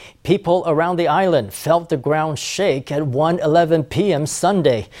People around the island felt the ground shake at 1:11 p.m.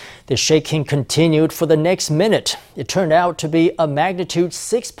 Sunday. The shaking continued for the next minute. It turned out to be a magnitude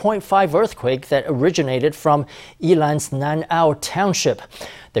 6.5 earthquake that originated from Yilan's Nan'ao Township.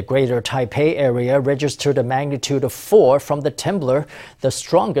 The Greater Taipei area registered a magnitude of 4 from the trembler, the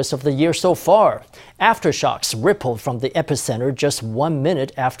strongest of the year so far. Aftershocks rippled from the epicenter just 1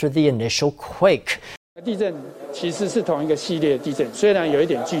 minute after the initial quake. The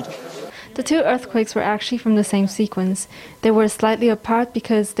two earthquakes were actually from the same sequence. They were slightly apart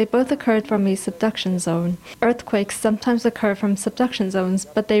because they both occurred from a subduction zone. Earthquakes sometimes occur from subduction zones,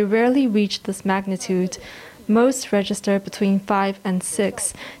 but they rarely reach this magnitude. Most register between 5 and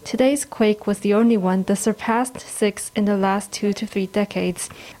 6. Today's quake was the only one that surpassed 6 in the last 2 to 3 decades.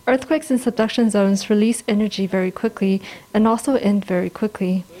 Earthquakes in subduction zones release energy very quickly and also end very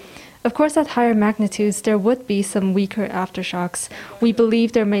quickly. Of course, at higher magnitudes, there would be some weaker aftershocks. We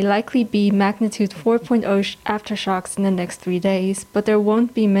believe there may likely be magnitude 4.0 aftershocks in the next 3 days, but there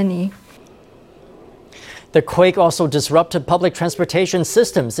won't be many. The quake also disrupted public transportation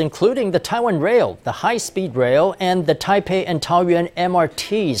systems, including the Taiwan Rail, the high-speed rail, and the Taipei and Taoyuan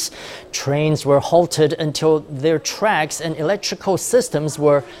MRTs. Trains were halted until their tracks and electrical systems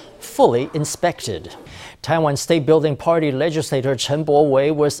were fully inspected. Taiwan State Building Party legislator Chen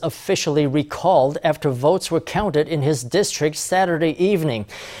Bo-wei was officially recalled after votes were counted in his district Saturday evening.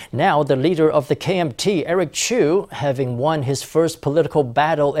 Now, the leader of the KMT, Eric Chu, having won his first political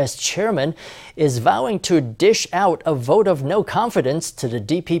battle as chairman, is vowing to dish out a vote of no confidence to the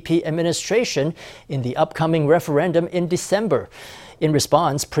DPP administration in the upcoming referendum in December. In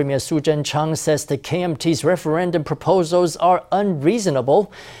response, Premier Su Tseng-chang says the KMT's referendum proposals are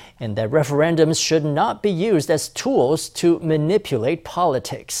unreasonable and that referendums should not be used as tools to manipulate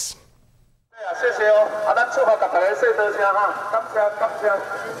politics.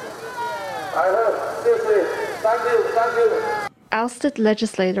 Ousted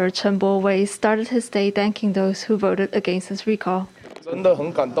legislator Chen Bo-wei started his day thanking those who voted against his recall.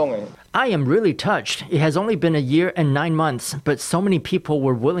 I am really touched. It has only been a year and 9 months, but so many people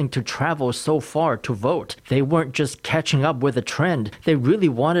were willing to travel so far to vote. They weren't just catching up with the trend. They really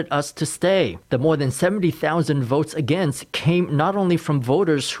wanted us to stay. The more than 70,000 votes against came not only from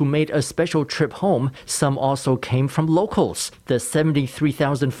voters who made a special trip home, some also came from locals. The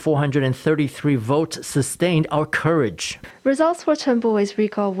 73,433 votes sustained our courage. Results for Chen Bo-wei's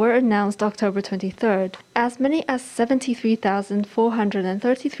recall were announced October 23rd. As many as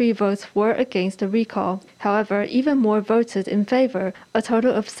 73,433 votes were against the recall. However, even more voted in favor, a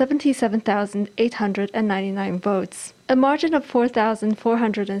total of 77,899 votes. A margin of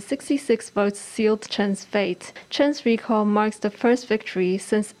 4,466 votes sealed Chen's fate. Chen's recall marks the first victory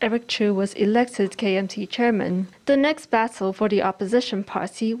since Eric Chu was elected KMT chairman. The next battle for the opposition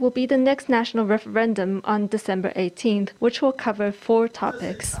party will be the next national referendum on December 18th, which will cover 4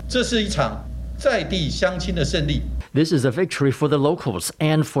 topics. This is a victory for the locals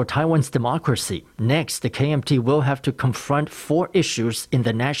and for Taiwan's democracy. Next, the KMT will have to confront 4 issues in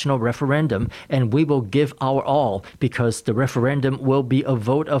the national referendum, and we will give our all because the referendum will be a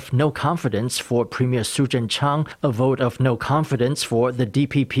vote of no confidence for Premier Su Tseng-chang, a vote of no confidence for the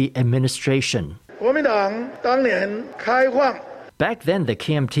DPP administration. Back then, the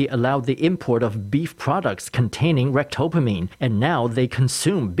KMT allowed the import of beef products containing ractopamine, and now they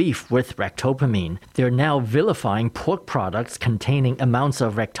consume beef with ractopamine. They're now vilifying pork products containing amounts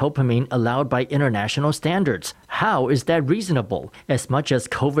of ractopamine allowed by international standards. How is that reasonable? As much as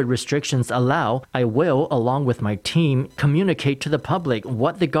COVID restrictions allow, I will, along with my team, communicate to the public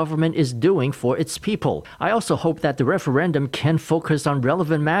what the government is doing for its people. I also hope that the referendum can focus on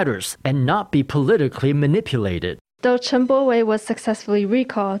relevant matters and not be politically manipulated. Though Chen Bo-wei was successfully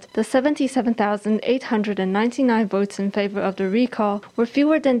recalled, the 77,899 votes in favor of the recall were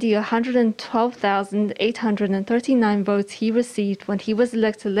fewer than the 112,839 votes he received when he was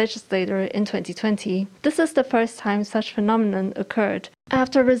elected legislator in 2020. This is the first time such phenomenon occurred.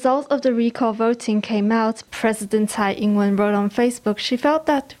 After results of the recall voting came out, President Tsai Ing-wen wrote on Facebook she felt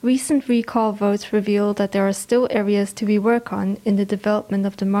that recent recall votes reveal that there are still areas to be worked on in the development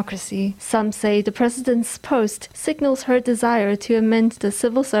of democracy. Some say the president's post signals her desire to amend the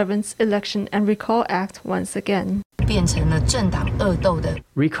Civil Servants Election and Recall Act once again.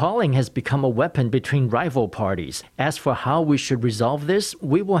 Recalling has become a weapon between rival parties. As for how we should resolve this,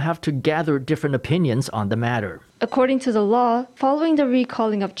 we will have to gather different opinions on the matter. According to the law, following the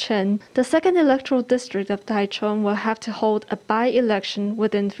recalling of Chen, the 2nd electoral district of Taichung will have to hold a by-election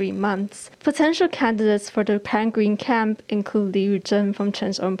within 3 months. Potential candidates for the pan-green camp include Li Yuzhen from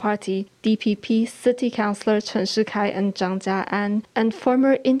Chen's own party, DPP City Councillor Chen Shikai and Zhang Jiaan, and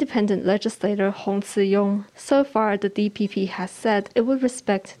former independent legislator Hong Ziyong. So far, the DPP has said it will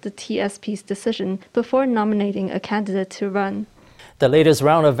respect the TSP's decision before nominating a candidate to run. The latest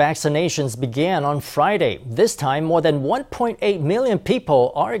round of vaccinations began on Friday. This time, more than 1.8 million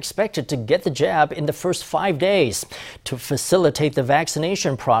people are expected to get the jab in the first 5 days. To facilitate the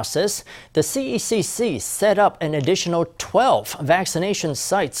vaccination process, the CECC set up an additional 12 vaccination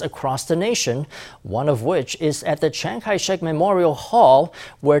sites across the nation, one of which is at the Chiang Kai-shek Memorial Hall,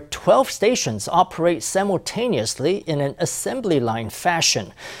 where 12 stations operate simultaneously in an assembly line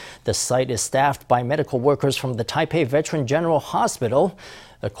fashion. The site is staffed by medical workers from the Taipei Veteran General Hospital.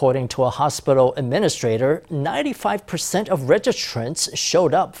 According to a hospital administrator, 95% of registrants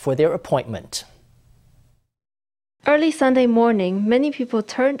showed up for their appointment. Early Sunday morning, many people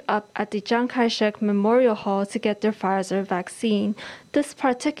turned up at the Chiang Kai-shek Memorial Hall to get their Pfizer vaccine. This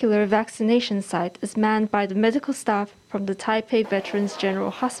particular vaccination site is manned by the medical staff from the Taipei Veterans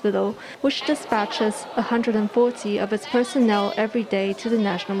General Hospital, which dispatches 140 of its personnel every day to the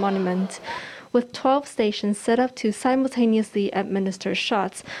National Monument. With 12 stations set up to simultaneously administer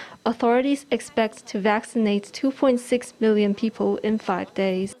shots, authorities expect to vaccinate 2.6 million people in 5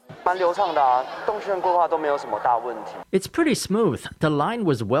 days. It's pretty smooth. The line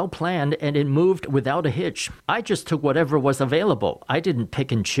was well planned and it moved without a hitch. I just took whatever was available. I didn't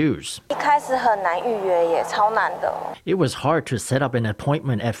pick and choose. It was hard to set up an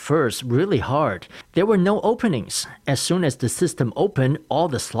appointment at first, really hard. There were no openings. As soon as the system opened, all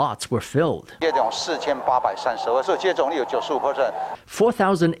the slots were filled.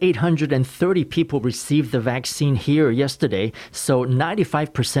 4,830 people received the vaccine here yesterday, so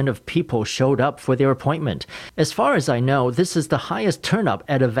 95% of people showed up for their appointment. As far as I know, this is the highest turn-up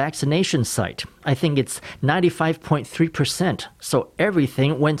at a vaccination site. I think it's 95.3%, so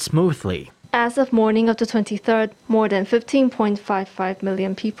everything went smoothly. As of morning of the 23rd, more than 15.55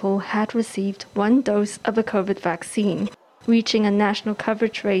 million people had received 1 dose of a COVID vaccine, reaching a national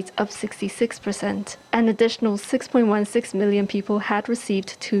coverage rate of 66%. An additional 6.16 million people had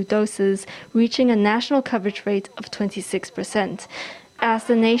received 2 doses, reaching a national coverage rate of 26%. As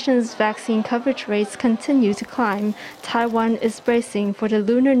the nation's vaccine coverage rates continue to climb, Taiwan is bracing for the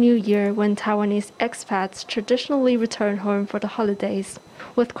Lunar New Year when Taiwanese expats traditionally return home for the holidays.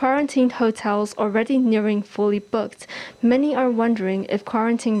 With quarantined hotels already nearing fully booked, many are wondering if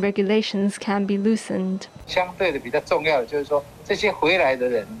quarantine regulations can be loosened.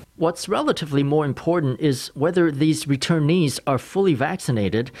 What's relatively more important is whether these returnees are fully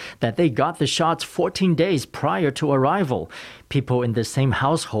vaccinated, that they got the shots 14 days prior to arrival. People in the same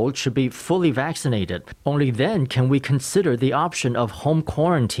household should be fully vaccinated. Only then can we consider the option of home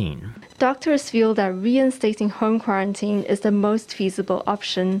quarantine. Doctors feel that reinstating home quarantine is the most feasible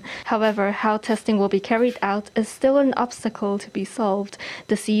option. However, how testing will be carried out is still an obstacle to be solved.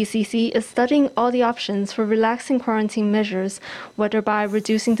 The CECC is studying all the options for relaxing quarantine measures, whether by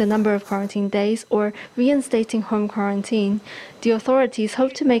reducing the number of quarantine days or reinstating home quarantine. The authorities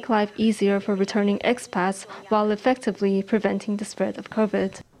hope to make life easier for returning expats while effectively preventing the spread of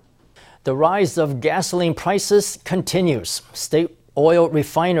COVID. The rise of gasoline prices continues. State oil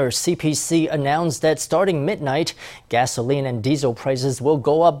refiner CPC announced that starting midnight, gasoline and diesel prices will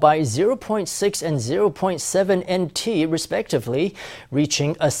go up by 0.6 and 0.7 NT respectively,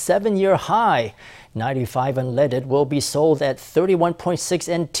 reaching a 7-year high. 95 unleaded will be sold at 31.6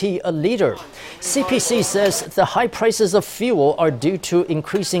 NT a liter. CPC says the high prices of fuel are due to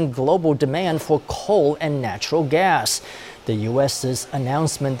increasing global demand for coal and natural gas. The U.S.'s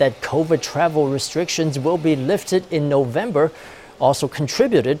announcement that COVID travel restrictions will be lifted in November also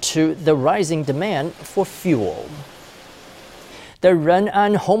contributed to the rising demand for fuel. The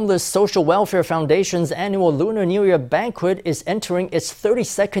Ren'an Homeless Social Welfare Foundation's annual Lunar New Year banquet is entering its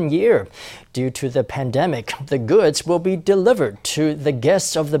 32nd year. Due to the pandemic, the goods will be delivered to the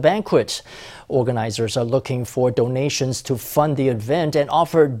guests of the banquet. Organizers are looking for donations to fund the event and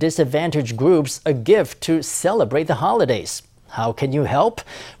offer disadvantaged groups a gift to celebrate the holidays. How can you help?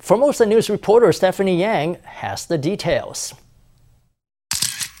 Formosa News reporter Stephanie Yang has the details.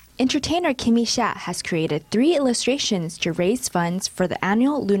 Entertainer Kimmy Xia has created 3 illustrations to raise funds for the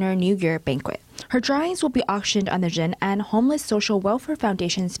annual Lunar New Year banquet. Her drawings will be auctioned on the Ren'an Homeless Social Welfare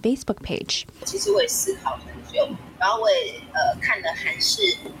Foundation's Facebook page.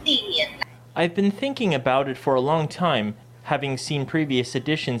 I've been thinking about it for a long time. Having seen previous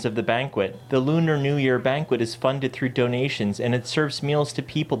editions of the banquet, the Lunar New Year banquet is funded through donations and it serves meals to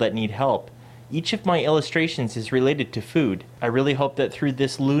people that need help. Each of my illustrations is related to food. I really hope that through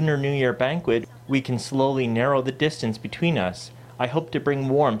this Lunar New Year banquet, we can slowly narrow the distance between us. I hope to bring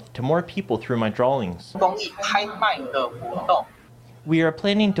warmth to more people through my drawings. We are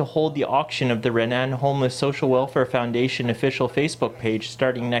planning to hold the auction of the Renan Homeless Social Welfare Foundation official Facebook page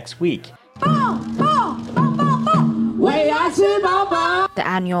starting next week. The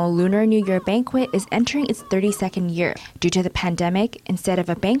annual Lunar New Year banquet is entering its 32nd year. Due to the pandemic, instead of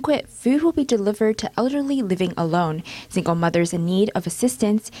a banquet, food will be delivered to elderly living alone, single mothers in need of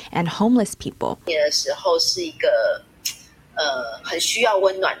assistance, and homeless people.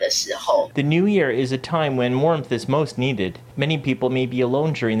 The New Year is a time when warmth is most needed. Many people may be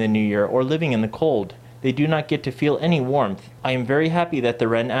alone during the New Year or living in the cold. They do not get to feel any warmth. I am very happy that the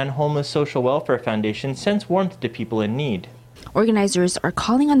Renan Homeless Social Welfare Foundation sends warmth to people in need. Organizers are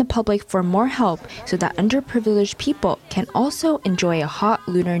calling on the public for more help so that underprivileged people can also enjoy a hot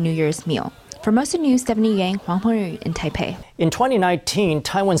Lunar New Year's meal. For Mosa News, Stephanie Yang, Huang Hongyu in Taipei. In 2019,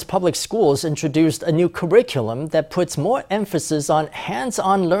 Taiwan's public schools introduced a new curriculum that puts more emphasis on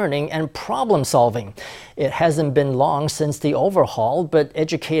hands-on learning and problem solving. It hasn't been long since the overhaul, but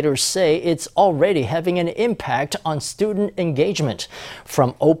educators say it's already having an impact on student engagement.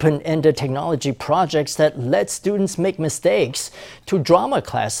 From open-ended technology projects that let students make mistakes to drama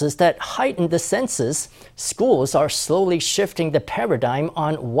classes that heighten the senses, schools are slowly shifting the paradigm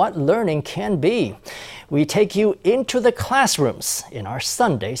on what learning can be. We take you into the classrooms in our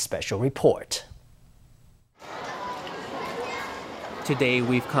Sunday special report. Today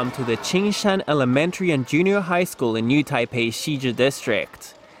we've come to the Qingshan Elementary and Junior High School in New Taipei Xizhi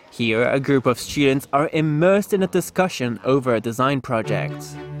District. Here, a group of students are immersed in a discussion over a design project.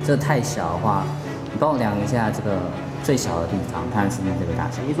 这太小的话，你帮我量一下这个最小的地方，看是不是这个大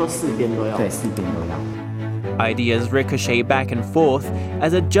小。你说4边都要？对，4边都要。 Ideas ricochet back and forth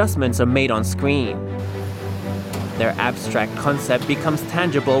as adjustments are made on screen. Their abstract concept becomes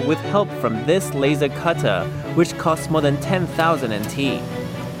tangible with help from this laser cutter, which costs more than 10,000 NT.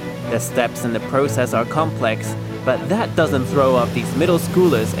 The steps in the process are complex, but that doesn't throw off these middle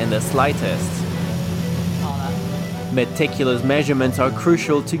schoolers in the slightest. Meticulous measurements are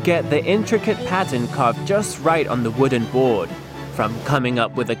crucial to get the intricate pattern carved just right on the wooden board. From coming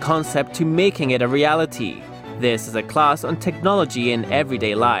up with a concept to making it a reality, this is a class on technology in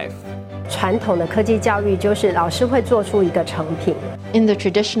everyday life. 传统的科技教育就是老师会做出一个成品。In the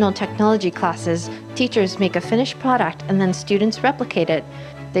traditional technology classes, teachers make a finished product and then students replicate it.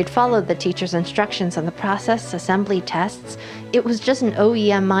 They'd follow the teacher's instructions on the process, assembly, tests. It was just an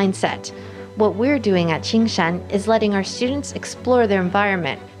OEM mindset. What we're doing at Qingshan is letting our students explore their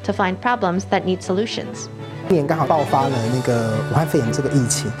environment to find problems that need solutions. When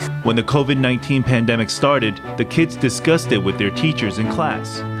the COVID-19 pandemic started, the kids discussed it with their teachers in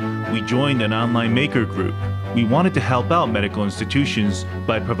class. We joined an online maker group. We wanted to help out medical institutions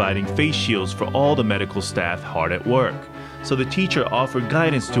by providing face shields for all the medical staff hard at work. So the teacher offered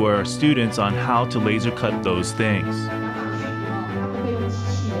guidance to our students on how to laser cut those things.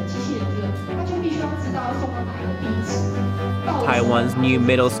 Taiwan's new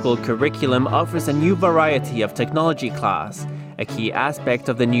middle school curriculum offers a new variety of technology class. A key aspect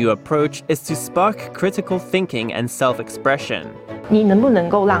of the new approach is to spark critical thinking and self-expression. 你能不能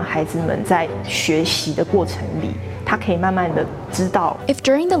够让孩子们在学习的过程里，他可以慢慢的知道。 If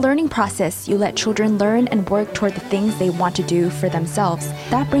during the learning process you let children learn and work toward the things they want to do for themselves,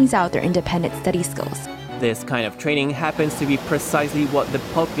 that brings out their independent study skills. This kind of training happens to be precisely what the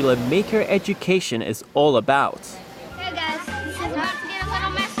popular maker education is all about. Hey guys, this is about to get a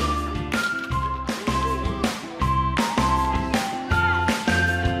little messy.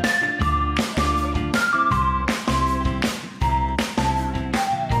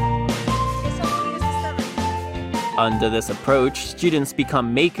 Under this approach, students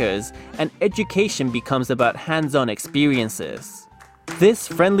become makers, and education becomes about hands-on experiences. This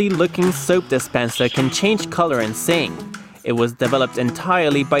friendly-looking soap dispenser can change color and sing. It was developed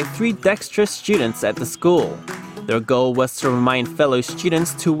entirely by 3 dexterous students at the school. Their goal was to remind fellow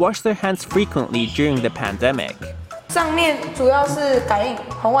students to wash their hands frequently during the pandemic.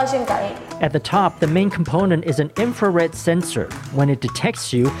 At the top, the main component is an infrared sensor. When it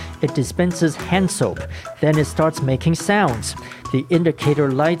detects you, it dispenses hand soap. Then it starts making sounds. The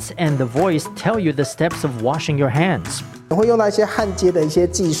indicator lights and the voice tell you the steps of washing your hands.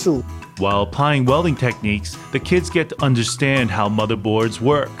 While applying welding techniques, the kids get to understand how motherboards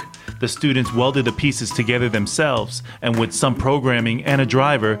work. The students welded the pieces together themselves, and with some programming and a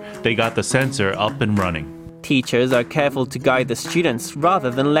driver, they got the sensor up and running. Teachers are careful to guide the students rather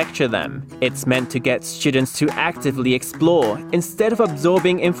than lecture them. It's meant to get students to actively explore instead of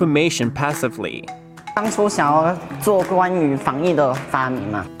absorbing information passively.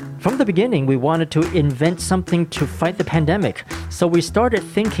 From the beginning, we wanted to invent something to fight the pandemic. So we started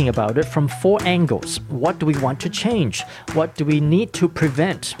thinking about it from 4 angles. What do we want to change? What do we need to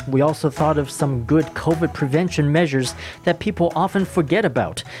prevent? We also thought of some good COVID prevention measures that people often forget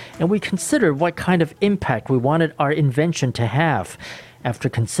about. And we considered what kind of impact we wanted our invention to have. After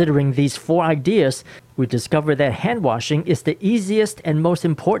considering these 4 ideas, we discovered that hand washing is the easiest and most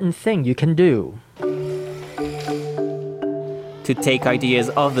important thing you can do. To take ideas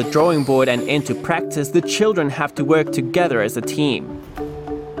off the drawing board and into practice, the children have to work together as a team.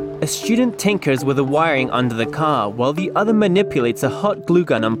 A student tinkers with the wiring under the car while the other manipulates a hot glue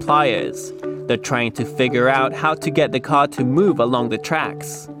gun and pliers. They're trying to figure out how to get the car to move along the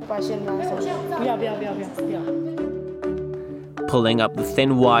tracks. Pulling up the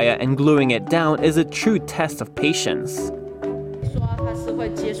thin wire and gluing it down is a true test of patience. 会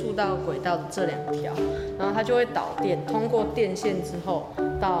接触到轨道的这2条，然后它就会导电，通过电线之后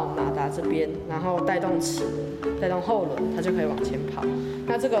到马达这边，然后带动齿轮，带动后轮，它就可以往前跑。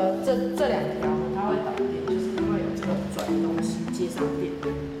那这2条呢，它会导电，就是因为有这个转的东西接上电，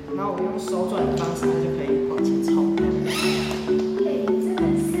然后我们用手转的方式，它就可以往前冲。真的是，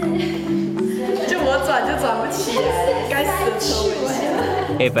就我转就转不起来，该死的车尾箱。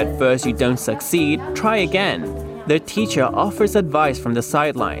If at first you don't succeed, try again. Their teacher offers advice from the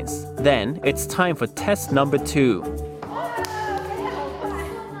sidelines. Then it's time for test number 2.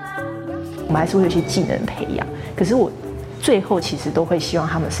 我们还是会有一些技能培养，可是我最后其实都会希望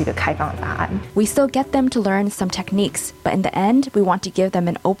他们是一个开放的答案。We still get them to learn some techniques, but in the end, we want to give them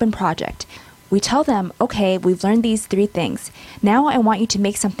an open project. We tell them, okay, we've learned these 3 things. Now I want you to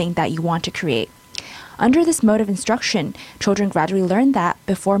make something that you want to create. Under this mode of instruction, children gradually learn that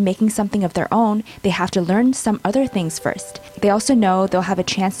before making something of their own, they have to learn some other things first. They also know they'll have a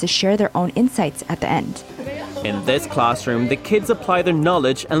chance to share their own insights at the end. In this classroom, the kids apply their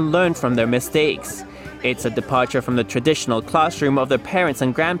knowledge and learn from their mistakes. It's a departure from the traditional classroom of their parents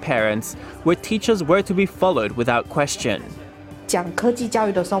and grandparents, where teachers were to be followed without question. 讲科技教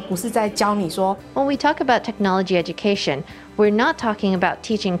育的时候，不是在教你说 When we talk about technology education, we're not talking about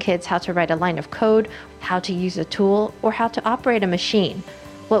teaching kids how to write a line of code, how to use a tool, or how to operate a machine.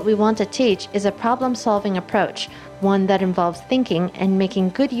 What we want to teach is a problem-solving approach, one that involves thinking and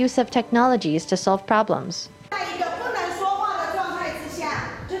making good use of technologies to solve problems. 在一个不能说话的状态之下，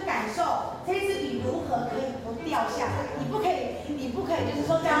就感受这支笔如何可以不掉下来。你不可以，就是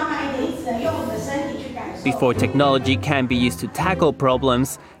说叫他慢一点，你只能用你的身体去感受。 Before technology can be used to tackle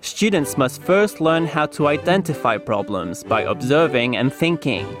problems, students must first learn how to identify problems by observing and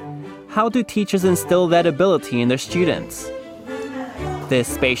thinking. How do teachers instill that ability in their students? This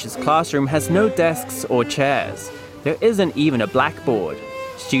spacious classroom has no desks or chairs. There isn't even a blackboard.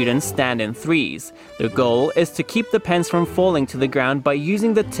 Students stand in 3s. Their goal is to keep the pens from falling to the ground by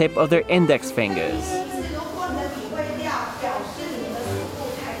using the tip of their index fingers.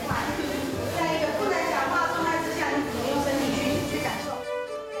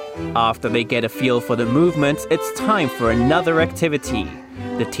 After they get a feel for the movements, it's time for another activity.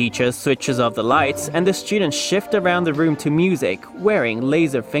 The teacher switches off the lights and the students shift around the room to music, wearing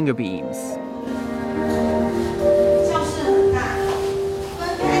laser finger beams.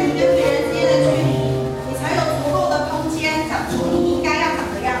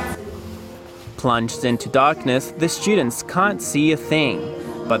 Plunged into darkness, the students can't see a thing,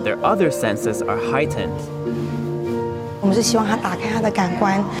 but their other senses are heightened.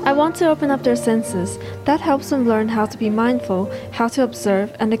 I want to open up their senses. That helps them learn how to be mindful, how to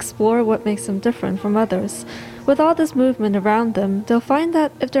observe and explore what makes them different from others. With all this movement around them, they'll find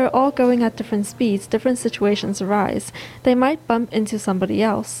that if they're all going at different speeds, different situations arise. They might bump into somebody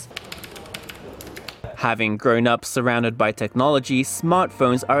else. Having grown up surrounded by technology,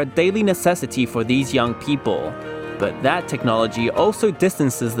 smartphones are a daily necessity for these young people. But that technology also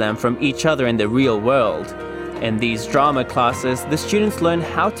distances them from each other in the real world. In these drama classes, the students learn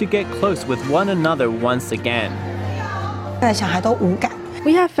how to get close with one another once again.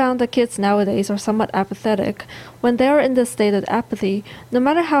 We have found that kids nowadays are somewhat apathetic. When they are in this state of apathy, no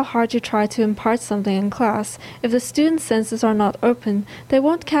matter how hard you try to impart something in class, if the students' senses are not open, they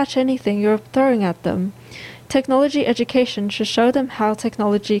won't catch anything you're throwing at them. Technology education should show them how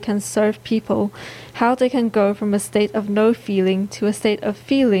technology can serve people, how they can go from a state of no feeling to a state of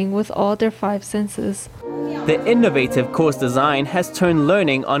feeling with all their 5 senses. The innovative course design has turned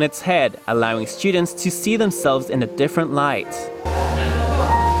learning on its head, allowing students to see themselves in a different light.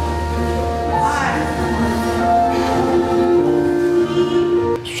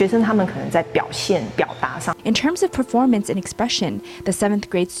 学生他们可能在表达上。In terms of performance and expression, the 7th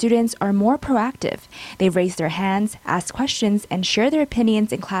grade students are more proactive. They raise their hands, ask questions, and share their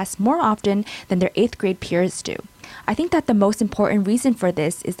opinions in class more often than their 8th grade peers do. I think that the most important reason for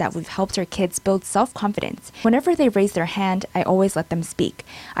this is that we've helped our kids build self-confidence. Whenever they raise their hand, I always let them speak.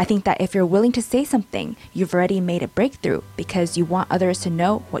 I think that if you're willing to say something, you've already made a breakthrough because you want others to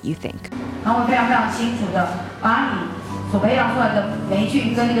know what you think. 然后非常非常清楚的把你所培养出来的每一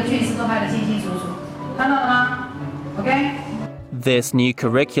句跟那个句式都拍得清清楚楚，看到了吗 ？OK。 This new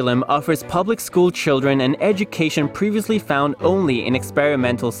curriculum offers public school children an education previously found only in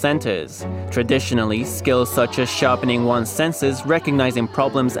experimental centers. Traditionally, skills such as sharpening one's senses, recognizing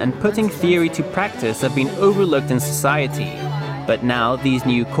problems, and putting theory to practice have been overlooked in society. But now, these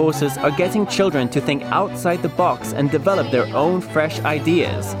new courses are getting children to think outside the box and develop their own fresh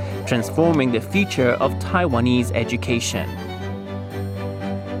ideas, transforming the future of Taiwanese education.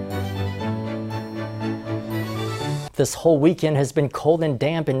 This whole weekend has been cold and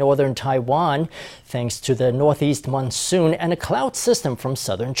damp in northern Taiwan, thanks to the northeast monsoon and a cloud system from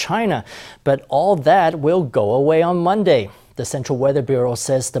southern China. But all that will go away on Monday. The Central Weather Bureau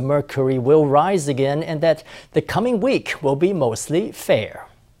says the mercury will rise again and that the coming week will be mostly fair.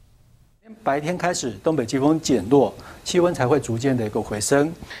 白天开始，东北季风减弱，气温才会逐渐的一个回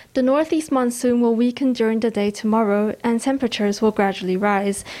升。The northeast monsoon will weaken during the day tomorrow, and temperatures will gradually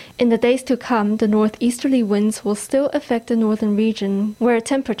rise. In the days to come, the northeasterly winds will still affect the northern region, where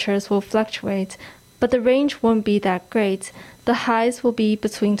temperatures will fluctuate. But the range won't be that great. The highs will be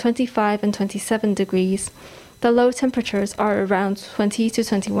between 25 and 27 degrees. The low temperatures are around 20 to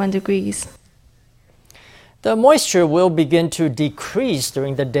 21 degrees. The moisture will begin to decrease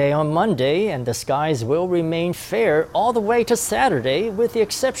during the day on Monday, and the skies will remain fair all the way to Saturday, with the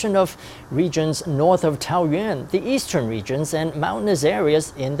exception of regions north of Taoyuan, the eastern regions, and mountainous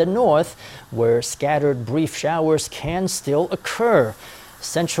areas in the north, where scattered brief showers can still occur.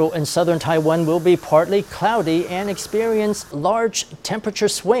 Central and southern Taiwan will be partly cloudy and experience large temperature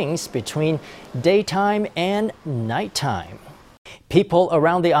swings between daytime and nighttime. People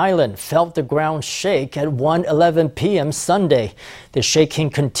around the island felt the ground shake at 1:11 p.m. Sunday. The shaking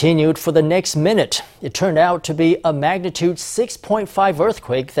continued for the next minute. It turned out to be a magnitude 6.5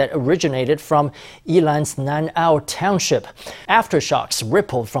 earthquake that originated from Yilan's Nan'ao Township. Aftershocks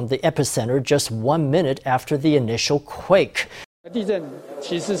rippled from the epicenter just 1 minute after the initial quake. 地震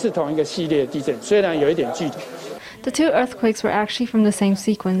其实是同一个系列地震，虽然有一点距离。 The two earthquakes were actually from the same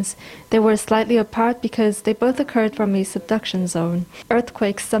sequence. They were slightly apart because they both occurred from a subduction zone.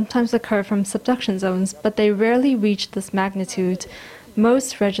 Earthquakes sometimes occur from subduction zones, but they rarely reach this magnitude.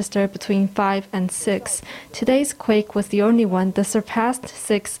 Most register between 5 and 6. Today's quake was the only one that surpassed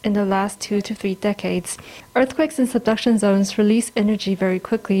 6 in the last 2 to 3 decades. Earthquakes in subduction zones release energy very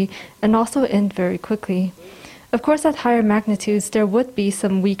quickly and also end very quickly. Of course, at higher magnitudes, there would be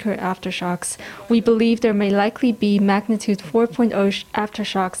some weaker aftershocks. We believe there may likely be magnitude 4.0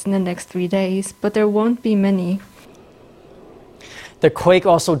 aftershocks in the next 3 days, but there won't be many. The quake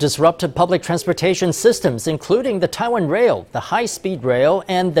also disrupted public transportation systems, including the Taiwan Rail, the high-speed rail,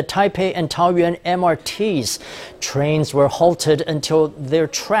 and the Taipei and Taoyuan MRTs. Trains were halted until their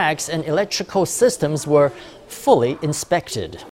tracks and electrical systems were fully inspected.